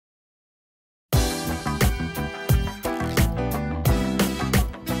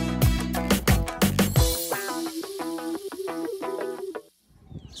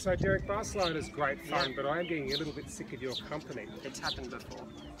So Derek, Barcelona's great fun, but I am getting a little bit sick of your company. It's happened before.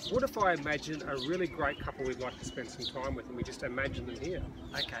 What if I imagine a really great couple we'd like to spend some time with and we just imagine them here?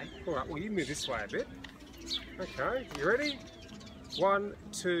 Okay. Alright, well you move this way a bit. Okay, you ready? 1,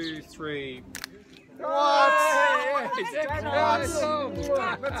 2, 3... What? Let's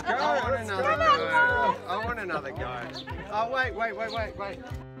go! I want another go. Oh, wait.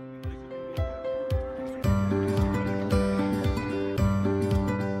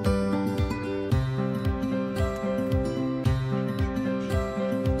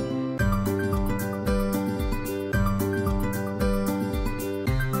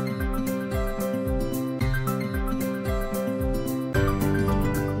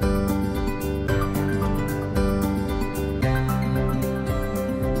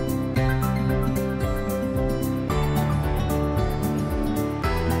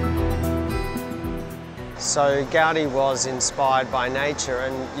 So Gaudi was inspired by nature,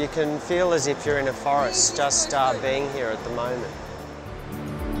 and you can feel as if you're in a forest just being here at the moment.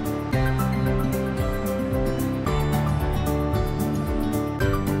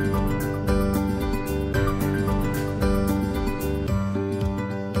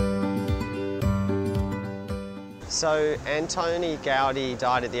 So Antoni Gaudi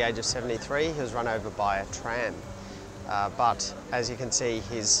died at the age of 73. He was run over by a tram, but as you can see,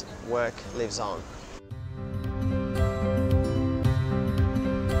 his work lives on.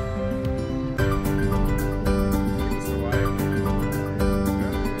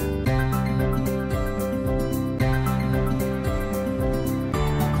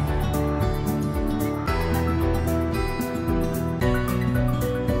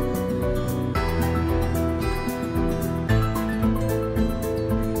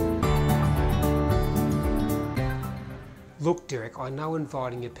 Look, Derek, I know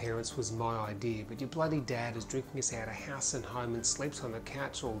inviting your parents was my idea, but your bloody dad is drinking us out of house and home and sleeps on the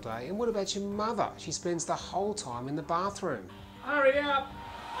couch all day. And what about your mother? She spends the whole time in the bathroom. Hurry up!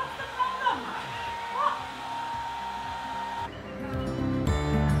 What's the problem?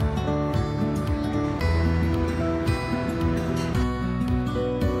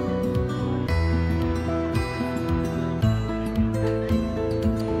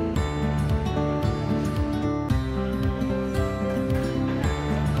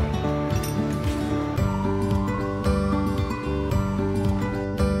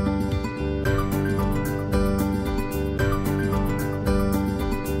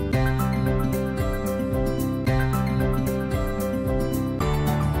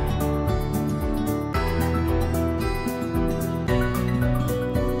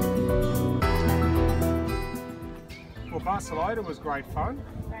 Barcelona was great fun.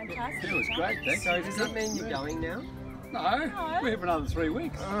 Fantastic. It was great, thanks. So does that mean you're going now? No, we're here for another 3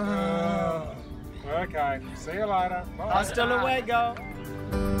 weeks. Okay, see you later. Bye. Hasta luego.